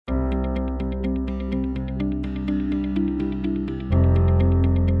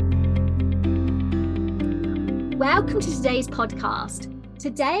Welcome to today's podcast.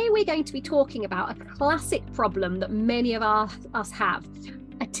 Today we're going to be talking about a classic problem that many of us have.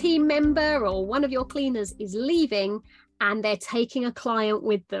 A team member or one of your cleaners is leaving and they're taking a client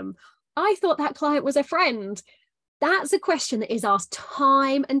with them. I thought that client was a friend. That's a question that is asked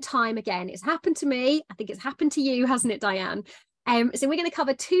time and time again. It's happened to me. I think it's happened to you, hasn't it, Diane? So we're going to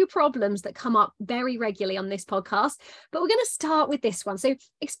cover two problems that come up very regularly on this podcast, but we're going to start with this one. So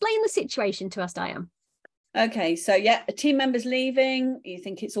explain the situation to us, Diane. Okay, so yeah, a team member's leaving. You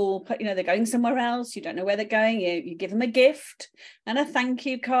think it's all, they're going somewhere else. You don't know where they're going. You give them a gift and a thank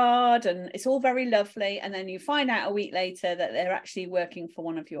you card, and it's all very lovely. And then you find out a week later that they're actually working for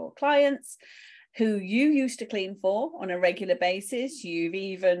one of your clients who you used to clean for on a regular basis. You've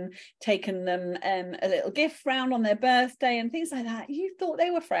even taken them a little gift round on their birthday and things like that. You thought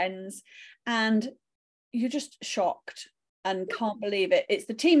they were friends and you're just shocked and can't believe it. It's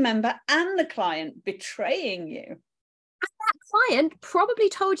the team member and the client betraying you. And that client probably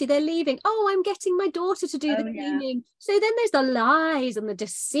told you they're leaving. Oh, I'm getting my daughter to do the cleaning. Yeah. So then there's the lies and the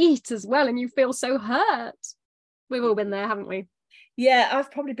deceit as well, and you feel so hurt. We've all been there, haven't we? Yeah, I've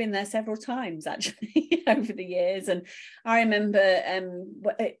probably been there several times actually over the years. And I remember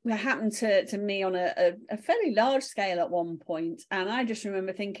it happened to me on a fairly large scale at one point. And I just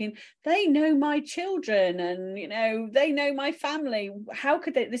remember thinking, they know my children and, they know my family. How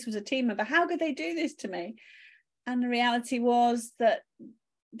could they, this was a team member, how could they do this to me? And the reality was that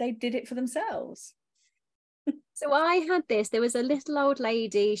they did it for themselves. So I had this, there was a little old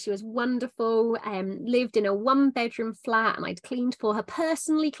lady, she was wonderful, lived in a 1-bedroom flat, and I'd cleaned for her,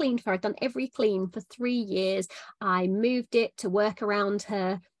 personally cleaned for her. I'd done every clean for 3 years. I moved it to work around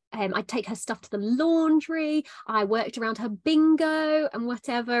her. I'd take her stuff to the laundry. I worked around her bingo and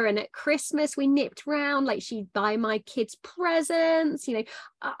whatever. And at Christmas, we nipped round, like she'd buy my kids presents.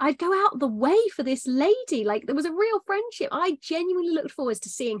 I'd go out the way for this lady. Like there was a real friendship. I genuinely looked forward to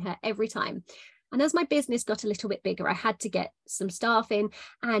seeing her every time. And as my business got a little bit bigger, I had to get some staff in,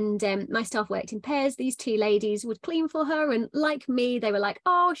 and my staff worked in pairs. These two ladies would clean for her. And like me, they were like,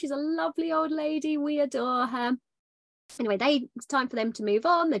 oh, she's a lovely old lady. We adore her. Anyway, it's time for them to move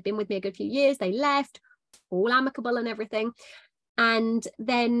on. They'd been with me a good few years. They left, all amicable and everything. And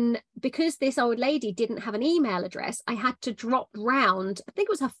then because this old lady didn't have an email address, I had to drop round. I think it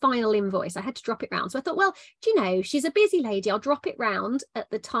was her final invoice. I had to drop it round. So I thought, well, she's a busy lady. I'll drop it round at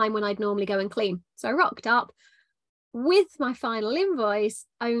the time when I'd normally go and clean. So I rocked up with my final invoice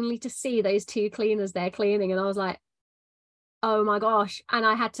only to see those two cleaners there cleaning. And I was like, oh my gosh. And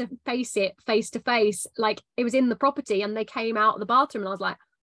I had to face it face to face, like it was in the property, and they came out of the bathroom and I was like,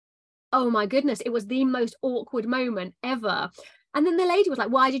 oh my goodness, it was the most awkward moment ever. And then the lady was like,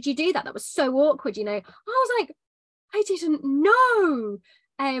 why did you do that? That was so awkward, I was like, I didn't know.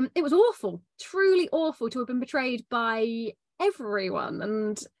 It was awful, truly awful to have been betrayed by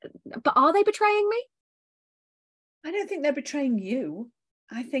everyone. But are they betraying me? I don't think they're betraying you.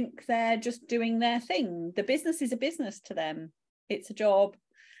 I think they're just doing their thing. The business is a business to them. It's a job.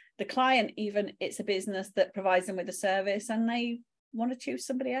 The client, even, it's a business that provides them with a service, and they want to choose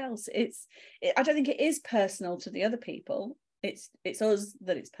somebody else. I don't think it is personal to the other people. It's us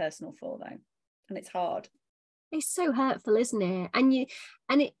that it's personal for, though, and it's hard. It's so hurtful, isn't it? I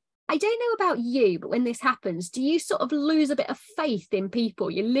don't know about you, but when this happens, do you sort of lose a bit of faith in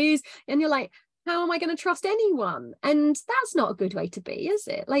people? You lose, and you're like, how am I going to trust anyone? And that's not a good way to be, is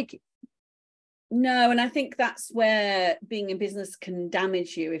it? No, and I think that's where being in business can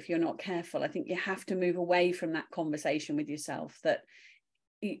damage you if you're not careful. I think you have to move away from that conversation with yourself, that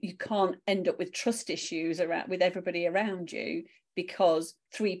you can't end up with trust issues with everybody around you because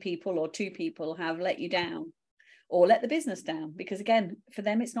 3 people or 2 people have let you down or let the business down, because again, for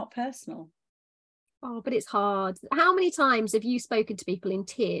them, it's not personal. Oh, but it's hard. How many times have you spoken to people in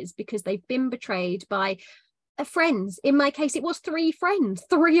tears because they've been betrayed by friends? In my case, it was 3 friends.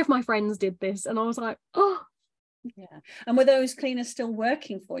 3 of my friends did this. And I was like, oh. Yeah. And were those cleaners still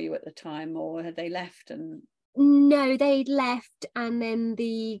working for you at the time, or had they left? And no, they'd left, and then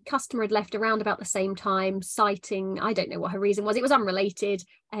the customer had left around about the same time, citing, I don't know what her reason was. It was unrelated.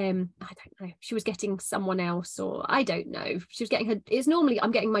 I don't know. She was getting someone else, or I don't know. She was getting her. It's normally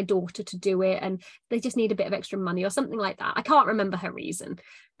I'm getting my daughter to do it, and they just need a bit of extra money or something like that. I can't remember her reason.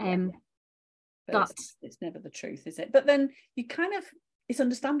 But it's never the truth, is it? But then you kind of, it's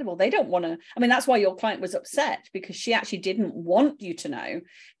understandable. They don't want to, that's why your client was upset, because she actually didn't want you to know,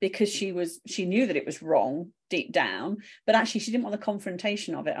 because she knew that it was wrong deep down, but actually she didn't want the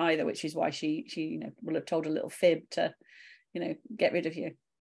confrontation of it either, which is why she will have told a little fib to, get rid of you.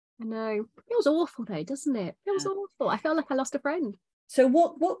 I know. It feels awful though, doesn't it? It was awful. I felt like I lost a friend. So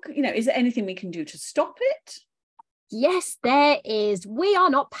what, is there anything we can do to stop it? Yes, there is. We are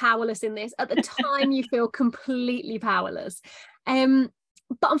not powerless in this. At the time, you feel completely powerless.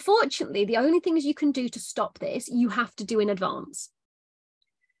 But unfortunately, the only things you can do to stop this, you have to do in advance.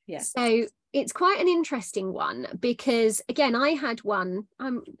 Yeah. So it's quite an interesting one because, again, I had one.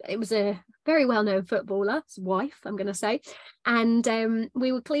 It was a very well-known footballer's wife, I'm going to say. And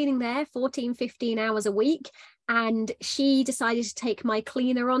we were cleaning there 14, 15 hours a week. And she decided to take my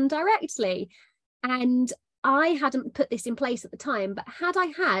cleaner on directly. And I hadn't put this in place at the time, but had I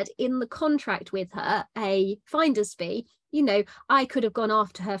had in the contract with her a finder's fee, I could have gone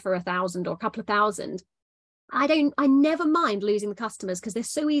after her for 1,000 or a couple of thousand. I never mind losing the customers because they're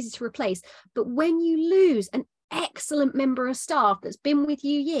so easy to replace. But when you lose an excellent member of staff that's been with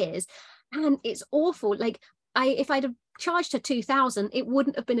you years, and it's awful, like if I'd have charged her 2,000, it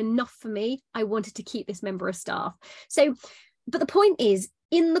wouldn't have been enough for me. I wanted to keep this member of staff. So, but the point is,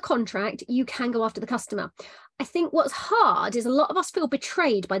 in the contract, you can go after the customer. I think what's hard is a lot of us feel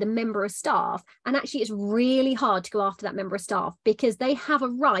betrayed by the member of staff. And actually, it's really hard to go after that member of staff because they have a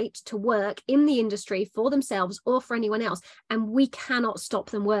right to work in the industry for themselves or for anyone else. And we cannot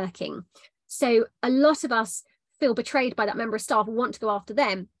stop them working. So a lot of us feel betrayed by that member of staff, want to go after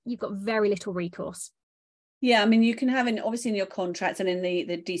them. You've got very little recourse. Yeah, I mean, you can have obviously in your contracts and in the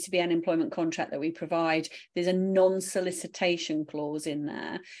DCBN employment contract that we provide, there's a non-solicitation clause in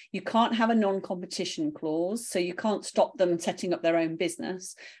there. You can't have a non-competition clause, so you can't stop them setting up their own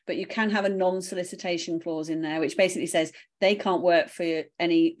business, but you can have a non-solicitation clause in there, which basically says they can't work for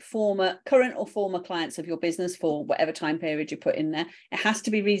any current or former clients of your business for whatever time period you put in there. It has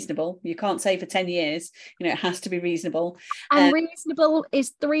to be reasonable. You can't say for 10 years, it has to be reasonable. And reasonable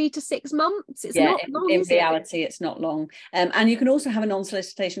is 3 to 6 months. It's not long, is it? It's not long. And you can also have a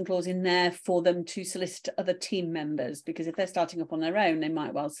non-solicitation clause in there for them to solicit other team members, because if they're starting up on their own, they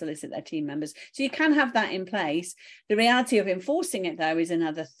might well solicit their team members. So you can have that in place. The reality of enforcing it, though, is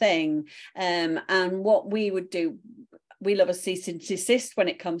another thing. And what we would do, we love a cease and desist when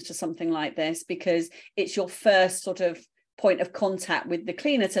it comes to something like this, because it's your first sort of point of contact with the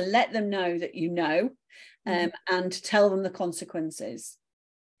cleaner to let them know that and to tell them the consequences.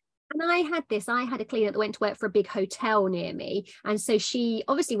 And I had a cleaner that went to work for a big hotel near me. And so she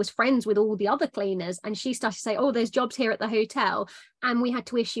obviously was friends with all the other cleaners. And she started to say, oh, there's jobs here at the hotel. And we had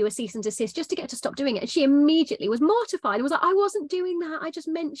to issue a cease and desist just to get her to stop doing it. And she immediately was mortified and was like, I wasn't doing that. I just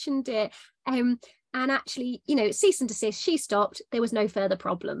mentioned it. And actually, cease and desist, she stopped. There was no further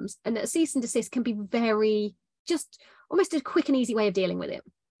problems. And a cease and desist can be very just almost a quick and easy way of dealing with it.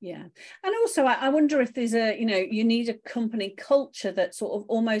 Yeah. And also I wonder if there's you need a company culture that sort of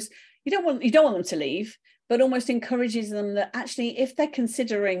almost, you don't want them to leave, but almost encourages them that actually, if they're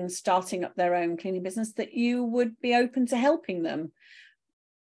considering starting up their own cleaning business, that you would be open to helping them,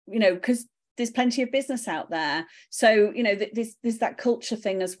 because there's plenty of business out there. So, there's that culture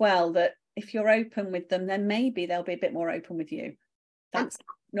thing as well, that if you're open with them, then maybe they'll be a bit more open with you. That's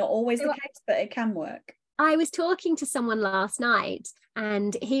not always the case, but it can work. I was talking to someone last night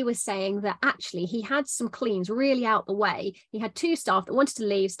and he was saying that actually he had some cleans really out the way. He had 2 staff that wanted to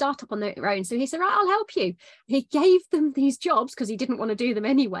leave, start up on their own. So he said, right, I'll help you. He gave them these jobs because he didn't want to do them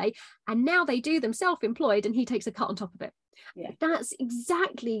anyway. And now they do them self-employed and he takes a cut on top of it. Yeah. That's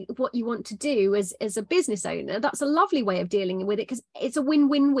exactly what you want to do as a business owner. That's a lovely way of dealing with it because it's a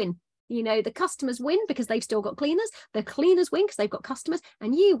win-win-win. The customers win because they've still got cleaners. The cleaners win because they've got customers.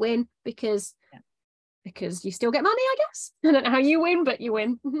 And you win because you still get money, I guess. I don't know how you win, but you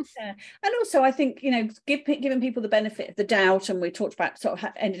win. Yeah. And also, I think, giving people the benefit of the doubt, and we talked about sort of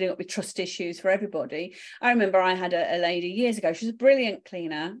ending up with trust issues for everybody. I remember I had a lady years ago. She was a brilliant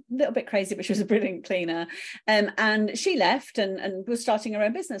cleaner, a little bit crazy, but she was a brilliant cleaner. And she left and was starting her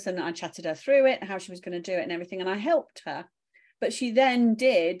own business. And I chatted her through it, how she was going to do it and everything. And I helped her. But she then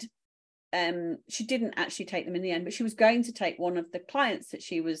she didn't actually take them in the end, but she was going to take one of the clients that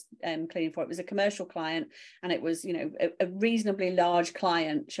she was cleaning for. It was a commercial client, and it was a reasonably large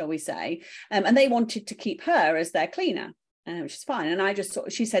client, shall we say, and they wanted to keep her as their cleaner, which is fine. And I just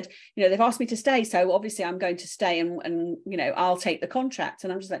she said, they've asked me to stay, so obviously I'm going to stay, and I'll take the contract.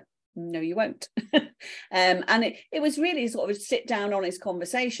 And I'm just like, no, you won't. And it was really sort of a sit down honest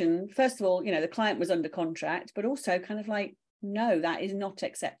conversation. First of all, the client was under contract, but also kind of like, no, that is not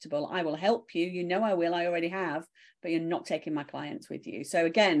acceptable. I will help you. I will. I already have, but you're not taking my clients with you. So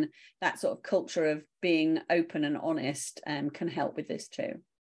again, that sort of culture of being open and honest can help with this too.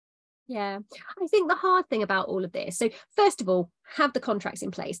 Yeah, I think the hard thing about all of this, so first of all, have the contracts in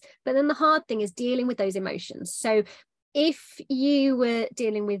place, but then the hard thing is dealing with those emotions. So if you were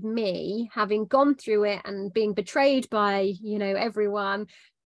dealing with me, having gone through it and being betrayed by, everyone,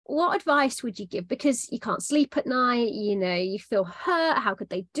 what advice would you give? Because you can't sleep at night, you know, you feel hurt. How could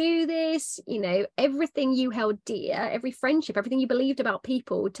they do this? You know, everything you held dear, every friendship, everything you believed about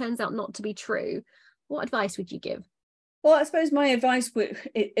people turns out not to be true. What advice would you give? Well, I suppose my advice would,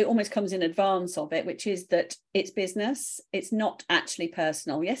 it almost comes in advance of it, which is that it's business. It's not actually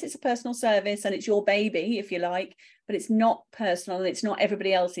personal. Yes, it's a personal service and it's your baby, if you like, but it's not personal and it's not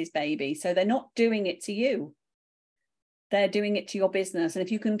everybody else's baby. So they're not doing it to you. They're doing it to your business. And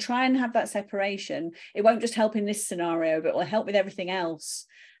if you can try and have that separation, it won't just help in this scenario, but it will help with everything else,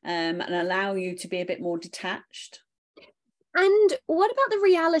 and allow you to be a bit more detached. And what about the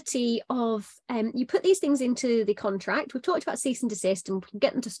reality of you put these things into the contract? We've talked about cease and desist and we can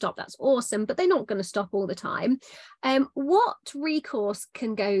get them to stop. That's awesome, but they're not going to stop all the time. What recourse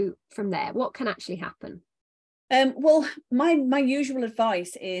can go from there? What can actually happen? Well, my usual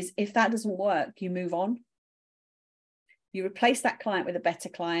advice is, if that doesn't work, you move on. You replace that client with a better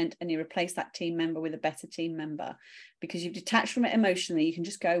client, and you replace that team member with a better team member, because you've detached from it emotionally. You can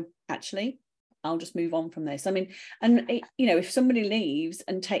just go, actually, I'll just move on from this. I mean, and you know, if somebody leaves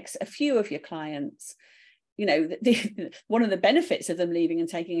and takes a few of your clients, you know, one of the benefits of them leaving and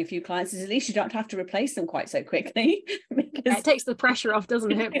taking a few clients is at least you don't have to replace them quite so quickly. Yeah, it takes the pressure off,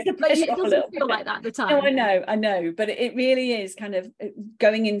 doesn't it? But it doesn't feel like that at the time. No, I know, but it really is kind of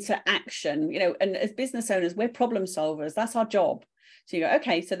going into action, you know, and as business owners, we're problem solvers. That's our job. So you go,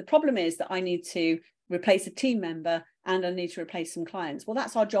 okay, so the problem is that I need to replace a team member and I need to replace some clients. Well,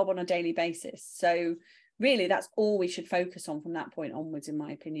 that's our job on a daily basis. So really, that's all we should focus on from that point onwards, in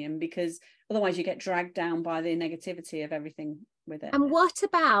my opinion, because otherwise you get dragged down by the negativity of everything with it. And what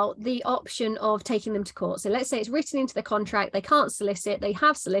about the option of taking them to court? So let's say it's written into the contract, they can't solicit, they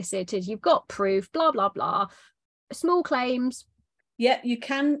have solicited, you've got proof, blah, blah, blah. Small claims. Yeah, you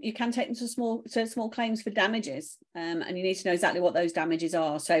can take them to small claims for damages, and you need to know exactly what those damages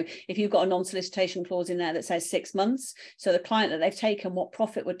are. So if you've got a non-solicitation clause in there that says 6 months, so the client that they've taken, what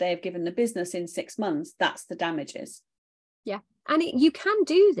profit would they have given the business in 6 months? That's the damages. Yeah, and you can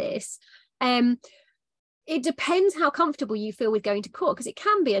do this. It depends how comfortable you feel with going to court, because it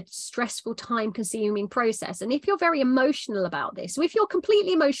can be a stressful, time-consuming process. And if you're very emotional about this, so if you're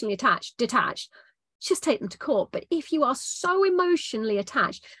completely emotionally detached, just take them to court. But if you are so emotionally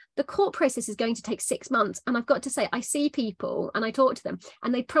attached, the court process is going to take 6 months. And I've got to say, I see people and I talk to them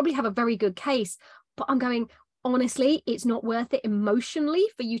and they probably have a very good case, but I'm going, honestly, it's not worth it emotionally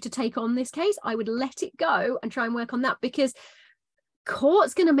for you to take on this case. I would let it go and try and work on that, because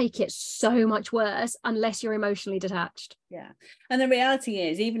court's going to make it so much worse unless you're emotionally detached. Yeah. And the reality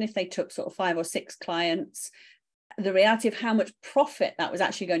is, even if they took sort of 5 or 6 clients, the reality of how much profit that was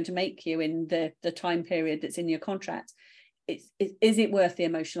actually going to make you in the time period that's in your contract, is it worth the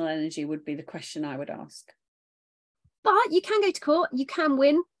emotional energy, would be the question I would ask. But you can go to court, you can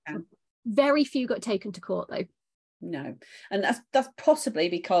win. Yeah. Very few got taken to court though. No, and that's possibly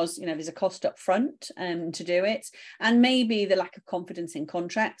because, you know, there's a cost up front to do it, and maybe the lack of confidence in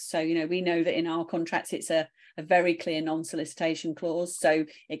contracts. So, you know, we know that in our contracts it's a very clear non-solicitation clause, so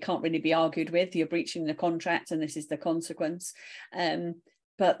it can't really be argued with. You're breaching the contract and this is the consequence.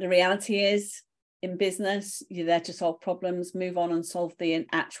 But the reality is, in business, you're there to solve problems, move on and solve the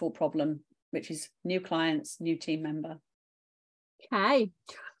actual problem, which is new clients, new team member. Okay.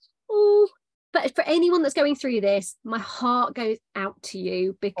 Oh, but for anyone that's going through this, my heart goes out to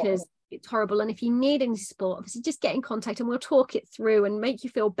you, because it's horrible. And if you need any support, obviously just get in contact and we'll talk it through and make you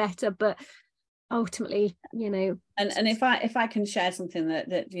feel better. But ultimately, you know, and if I can share something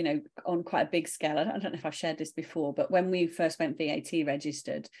that you know, on quite a big scale, I don't know if I've shared this before, but when we first went VAT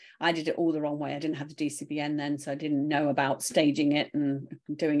registered, I did it all the wrong way. I didn't have the DCBN then, so I didn't know about staging it and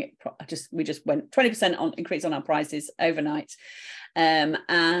doing it. We just went 20% on increase on our prices overnight.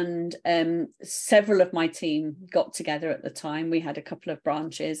 And several of my team got together at the time. We had a couple of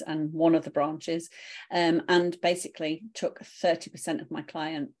branches, and one of the branches and basically took 30% of my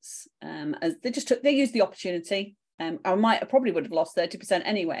clients, as they used the opportunity. I probably would have lost 30%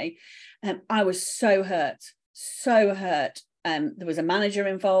 anyway. I was so hurt. There was a manager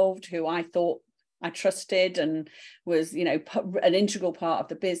involved who I thought I trusted and was, you know, an integral part of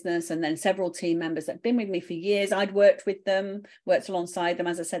the business. And then several team members that had been with me for years. I'd worked with them, worked alongside them.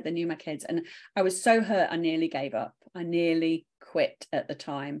 As I said, they knew my kids. And I was so hurt, I nearly gave up. I nearly quit at the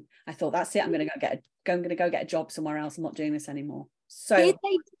time. I thought, that's it. I'm going to go get a job somewhere else. I'm not doing this anymore. So did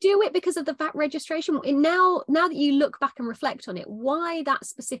they do it because of the VAT registration? Now that you look back and reflect on it, why that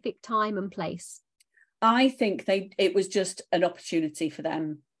specific time and place? I think it was just an opportunity for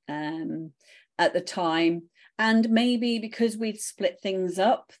them at the time, and maybe because we'd split things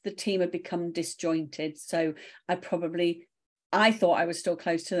up, the team had become disjointed. So I probably I thought I was still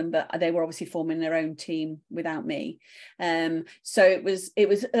close to them, but they were obviously forming their own team without me. So it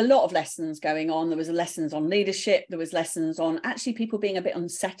was a lot of lessons going on. There was lessons on leadership. There was lessons on actually people being a bit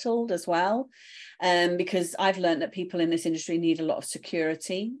unsettled as well, because I've learned that people in this industry need a lot of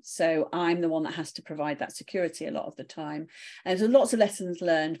security. So I'm the one that has to provide that security a lot of the time. And so lots of lessons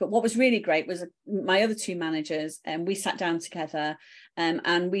learned. But what was really great was my other two managers, and we sat down together,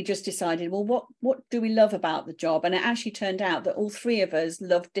 and we just decided, well, what do we love about the job? And it actually turned out that all three of us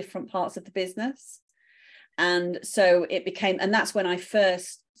loved different parts of the business. And so it became, and that's when I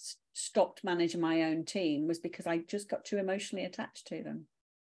first stopped managing my own team, was because I just got too emotionally attached to them.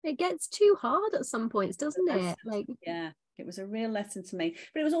 It gets too hard at some points, doesn't it? Like, yeah, it was a real lesson to me,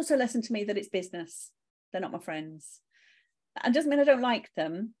 but it was also a lesson to me that it's business. They're not my friends. And doesn't mean I don't like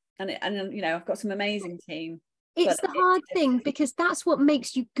them. And you know, I've got some amazing team. It's the hard thing, because that's what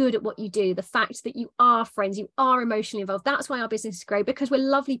makes you good at what you do. The fact that you are friends, you are emotionally involved. That's why our business is great, because we're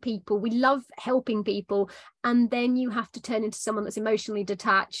lovely people. We love helping people. And then you have to turn into someone that's emotionally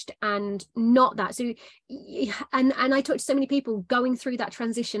detached and not that. So, and I talk to so many people going through that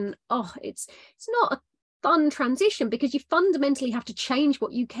transition. Oh, it's not a fun transition, because you fundamentally have to change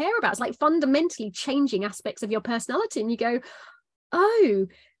what you care about. It's like fundamentally changing aspects of your personality. And you go, oh.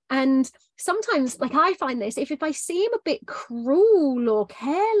 And sometimes, like, I find this, if I see him a bit cruel or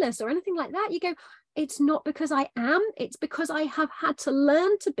careless or anything like that, you go, it's not because I am, it's because I have had to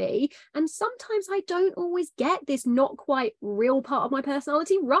learn to be. And sometimes I don't always get this not quite real part of my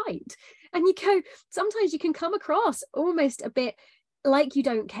personality right. And you go, sometimes you can come across almost a bit like you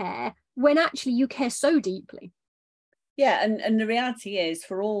don't care, when actually you care so deeply. Yeah, and the reality is,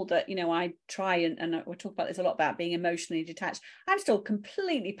 for all that, you know, I try and we'll talk about this a lot, about being emotionally detached, I'm still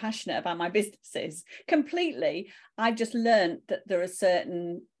completely passionate about my businesses, completely. I've just learned that there are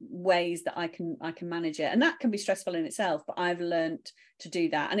certain ways that I can manage it, and that can be stressful in itself, but I've learned to do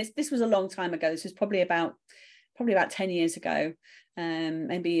that. And this was a long time ago. This was probably about 10 years ago,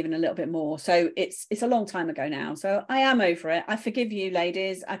 maybe even a little bit more. So it's a long time ago now. So I am over it. I forgive you,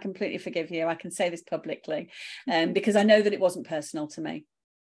 ladies. I completely forgive you. I can say this publicly, because I know that it wasn't personal to me.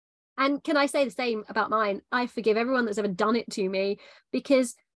 And can I say the same about mine? I forgive everyone that's ever done it to me,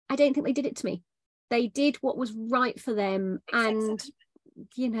 because I don't think they did it to me. They did what was right for them. Exactly. And,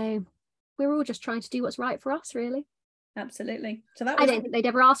 you know, we're all just trying to do what's right for us, really. Absolutely. So that I don't think they'd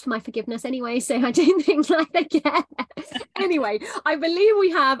ever ask for my forgiveness anyway, so I don't think like they care. Anyway, I believe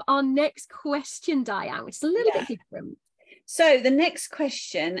we have our next question, Diane, which is a little bit different. So the next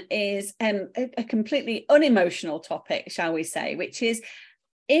question is a completely unemotional topic, shall we say, which is,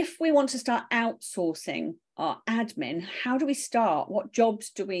 if we want to start outsourcing our admin, how do we start? What jobs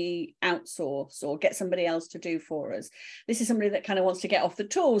do we outsource or get somebody else to do for us? This is somebody that kind of wants to get off the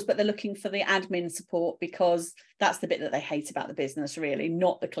tools, but they're looking for the admin support, because that's the bit that they hate about the business, really,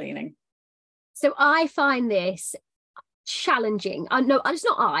 not the cleaning. So I find this challenging. No, it's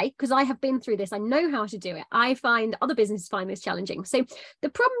not because I have been through this. I know how to do it. I find other businesses find this challenging. So the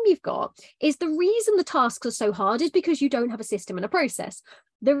problem you've got is, the reason the tasks are so hard is because you don't have a system and a process.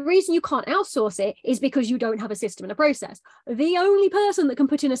 The reason you can't outsource it is because you don't have a system and a process. The only person that can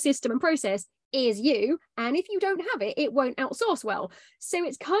put in a system and process is you. And if you don't have it, it won't outsource well. So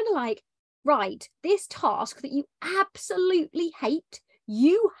it's kind of like, right, this task that you absolutely hate,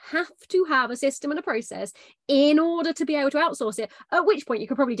 you have to have a system and a process in order to be able to outsource it, at which point you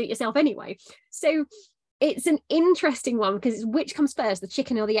could probably do it yourself anyway. So it's an interesting one, because it's which comes first, the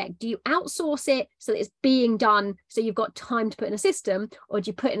chicken or the egg? Do you outsource it so that it's being done, so you've got time to put in a system, or do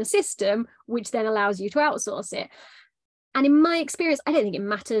you put in a system which then allows you to outsource it? And in my experience, I don't think it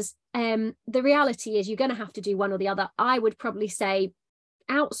matters. The reality is, you're going to have to do one or the other. I would probably say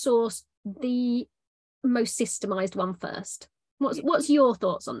outsource the most systemized one first. What's your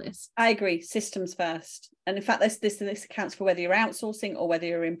thoughts on this? I agree. Systems first. And in fact, this accounts for whether you're outsourcing or whether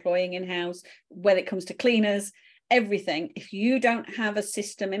you're employing in-house, when it comes to cleaners, everything. If you don't have a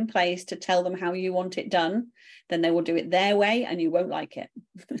system in place to tell them how you want it done, then they will do it their way and you won't like it.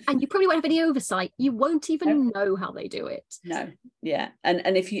 And you probably won't have any oversight. You won't even know how they do it. No. Yeah. And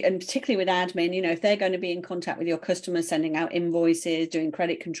particularly with admin, you know, if they're going to be in contact with your customers, sending out invoices, doing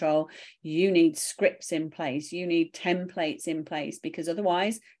credit control, you need scripts in place. You need templates in place, because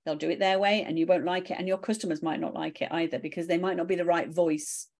otherwise they'll do it their way and you won't like it. And your customers might not like it either, because they might not be the right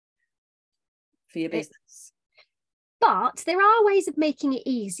voice for your business. But there are ways of making it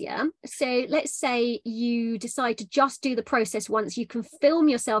easier. So let's say you decide to just do the process once. You can film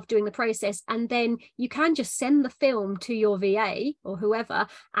yourself doing the process, and then you can just send the film to your VA or whoever,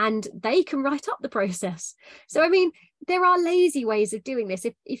 and they can write up the process. So, I mean, there are lazy ways of doing this.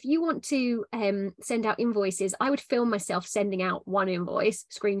 If you want to send out invoices, I would film myself sending out one invoice,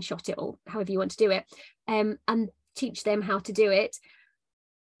 screenshot it, or however you want to do it, and teach them how to do it.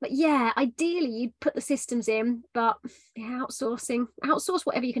 But yeah, ideally you'd put the systems in, but yeah, outsource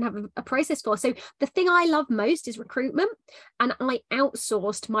whatever you can have a process for. So the thing I love most is recruitment, and I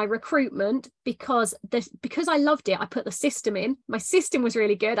outsourced my recruitment because I loved it. I put the system in. My system was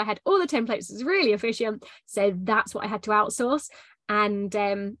really good. I had all the templates. It was really efficient. So that's what I had to outsource. And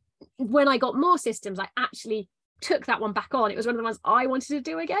when I got more systems, I actually took that one back on. It was one of the ones I wanted to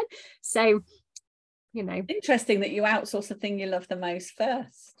do again. So, you know, interesting that you outsource the thing you love the most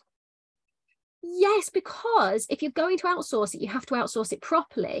first. Yes, because if you're going to outsource it, you have to outsource it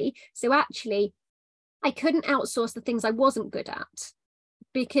properly. So actually, I couldn't outsource the things I wasn't good at,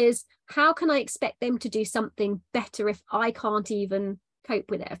 because how can I expect them to do something better if I can't even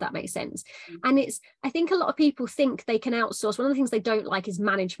cope with it, if that makes sense? And I think a lot of people think they can outsource. One of the things they don't like is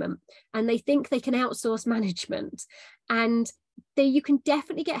management, and they think they can outsource management, and you can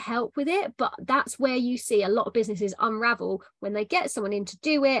definitely get help with it, but that's where you see a lot of businesses unravel when they get someone in to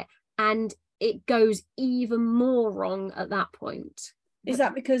do it, and it goes even more wrong at that point. Is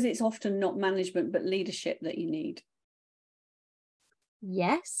that because it's often not management but leadership that you need?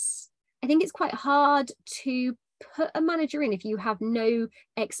 Yes, I think it's quite hard to put a manager in if you have no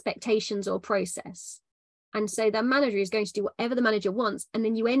expectations or process. And so the manager is going to do whatever the manager wants. And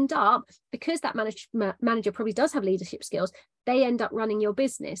then you end up, because that manager probably does have leadership skills, they end up running your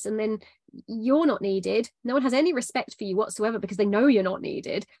business. And then you're not needed. No one has any respect for you whatsoever because they know you're not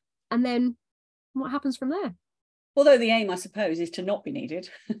needed. And then what happens from there? Although the aim, I suppose, is to not be needed.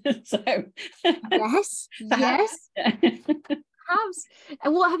 So yes, yes. Perhaps.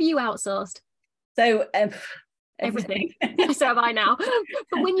 And what have you outsourced? So everything. So have I now.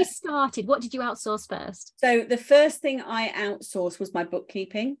 But when you started, what did you outsource first? So the first thing I outsourced was my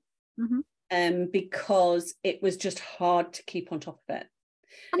bookkeeping, because it was just hard to keep on top of it.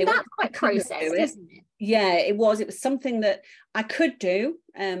 And that's quite processed, isn't it? Yeah, it was. It was something that I could do.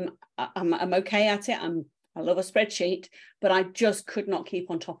 I'm okay at it. I love a spreadsheet, but I just could not keep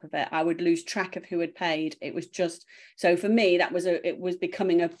on top of it. I would lose track of who had paid. It was just, so for me, it was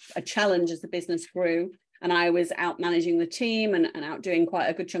becoming a challenge as the business grew. And I was out managing the team and out doing quite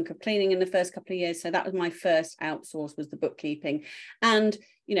a good chunk of cleaning in the first couple of years. So that was my first outsource, was the bookkeeping. And,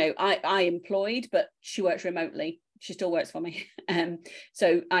 you know, I employed, but she works remotely. She still works for me.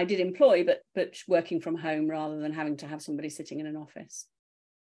 So I did employ, but working from home rather than having to have somebody sitting in an office.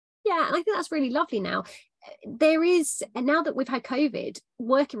 Yeah, and I think that's really lovely now. There is, and now that we've had COVID,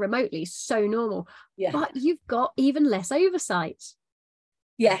 working remotely is so normal. Yeah. But you've got even less oversight.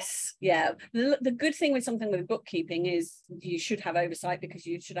 Yes, yeah. The good thing with something with bookkeeping is you should have oversight, because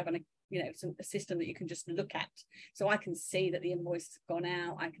you should have a system that you can just look at. So I can see that the invoice has gone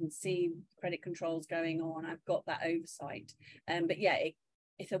out. I can see credit controls going on. I've got that oversight. But yeah,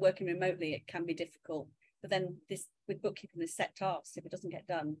 if they're working remotely, it can be difficult. But then with bookkeeping, there's set tasks. If it doesn't get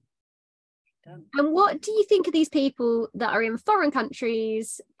done. And what do you think of these people that are in foreign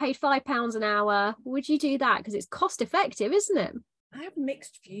countries, paid £5 an hour? Would you do that? Because it's cost effective, isn't it? I have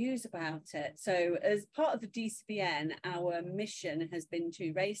mixed views about it. So as part of the DCBN, our mission has been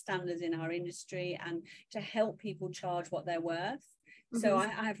to raise standards in our industry and to help people charge what they're worth. So I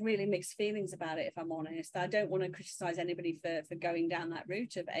have really mixed feelings about it, if I'm honest. I don't want to criticize anybody for going down that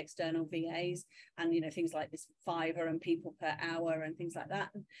route of external VAs and, things like this Fiverr and people per hour and things like that.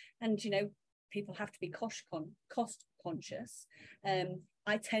 And people have to be cost conscious.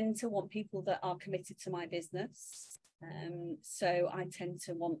 I tend to want people that are committed to my business. So I tend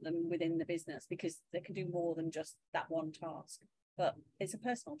to want them within the business because they can do more than just that one task. But it's a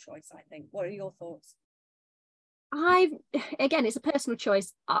personal choice, I think. What are your thoughts? Again, it's a personal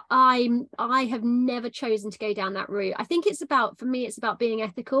choice. I have never chosen to go down that route. I think for me, it's about being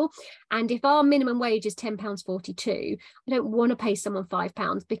ethical. And if our minimum wage is £10.42, I don't want to pay someone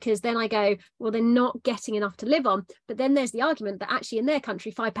 £5, because then I go, well, they're not getting enough to live on. But then there's the argument that actually in their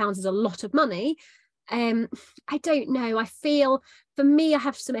country, £5 is a lot of money. I don't know. I feel, for me, I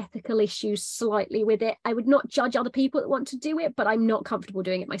have some ethical issues slightly with it. I would not judge other people that want to do it, but I'm not comfortable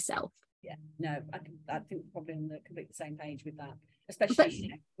doing it myself. Yeah, no, I think we're probably on the completely same page with that.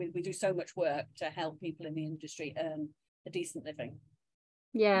 Especially, we do so much work to help people in the industry earn a decent living.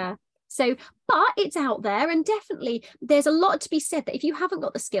 Yeah. So, but it's out there, and definitely there's a lot to be said that if you haven't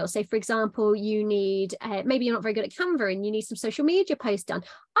got the skills, say for example, you need, maybe you're not very good at Canva and you need some social media posts done,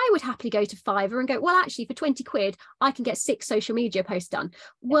 I would happily go to Fiverr and go, well, actually for 20 quid, I can get 6 social media posts done.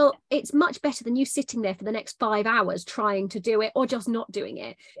 Well, it's much better than you sitting there for the next 5 hours trying to do it or just not doing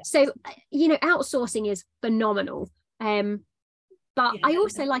it. Yes. So, outsourcing is phenomenal. But I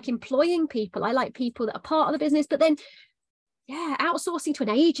also like employing people. I like people that are part of the business, but then outsourcing to an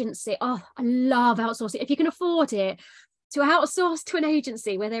agency. Oh, I love outsourcing. If you can afford it, to outsource to an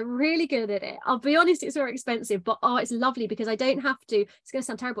agency where they're really good at it. I'll be honest, it's very expensive, but it's lovely because I don't have to, it's going to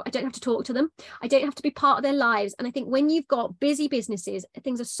sound terrible, I don't have to talk to them. I don't have to be part of their lives. And I think when you've got busy businesses,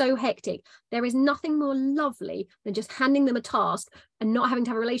 things are so hectic, there is nothing more lovely than just handing them a task and not having to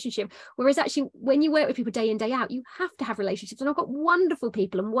have a relationship. Whereas actually, when you work with people day in, day out, you have to have relationships. And I've got wonderful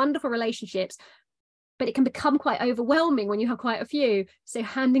people and wonderful relationships, but it can become quite overwhelming when you have quite a few. So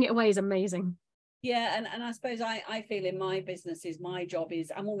handing it away is amazing. Yeah, and I suppose I feel in my businesses, my job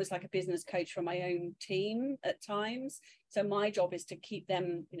is I'm almost like a business coach for my own team at times. So my job is to keep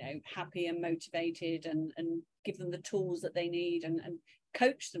them, happy and motivated and give them the tools that they need and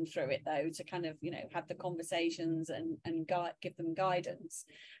coach them through it, though, to kind of, have the conversations and give them guidance.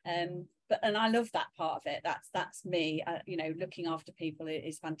 And I love that part of it. That's me. Looking after people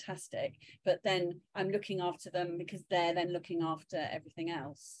is fantastic. But then I'm looking after them because they're then looking after everything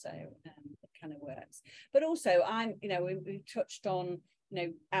else. So it kind of works. But also, we touched on,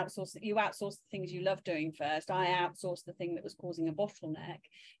 outsource. You outsource the things you love doing first. I outsourced the thing that was causing a bottleneck.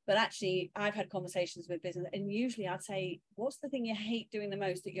 But actually, I've had conversations with business, and usually I'd say, what's the thing you hate doing the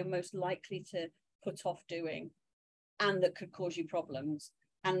most that you're most likely to put off doing, and that could cause you problems?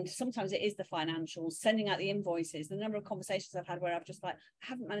 And sometimes it is the financials, sending out the invoices. The number of conversations I've had where I've just like, I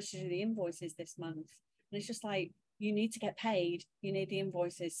haven't managed to do the invoices this month. And it's just like, you need to get paid. You need the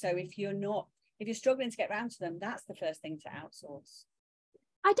invoices. So if you're struggling to get around to them, that's the first thing to outsource.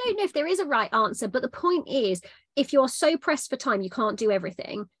 I don't know if there is a right answer, but the point is, if you're so pressed for time, you can't do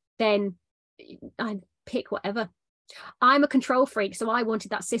everything, then I pick whatever. I'm a control freak, so I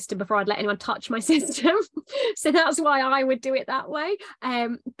wanted that system before I'd let anyone touch my system. So that's why I would do it that way.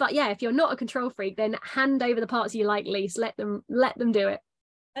 But yeah, if you're not a control freak, then hand over the parts you like least. Let them do it.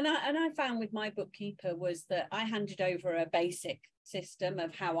 And I found with my bookkeeper was that I handed over a basic system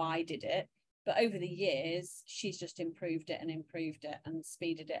of how I did it. But over the years, she's just improved it and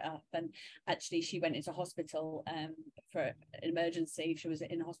speeded it up. And actually, she went into hospital for an emergency. She was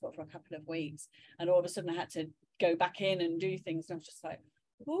in hospital for a couple of weeks. And all of a sudden, I had to go back in and do things. And I was just like,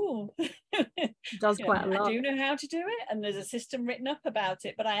 oh, does quite a lot. I do know how to do it. And there's a system written up about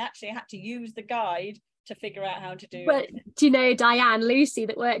it. But I actually had to use the guide to figure out how to do but it. Do you know Diane, Lucy,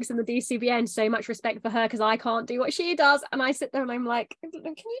 that works in the DCBN, so much respect for her because I can't do what she does, and I sit there and I'm like, can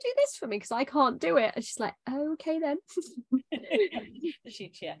you do this for me because I can't do it? And she's like, oh, okay then.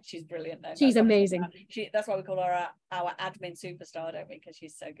 She's brilliant though. She's amazing. That's why we call her our admin superstar, don't we? Because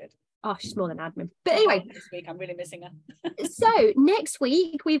she's so good. Oh, she's more than admin. But anyway, this week I'm really missing her. So next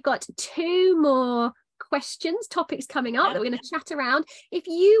week we've got 2 more topics coming up that we're going to chat around. If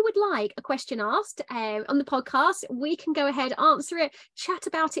you would like a question asked on the podcast, we can go ahead, answer it, chat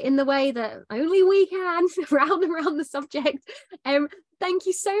about it in the way that only we can, around the subject. Thank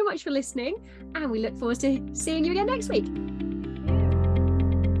you so much for listening, and we look forward to seeing you again next week.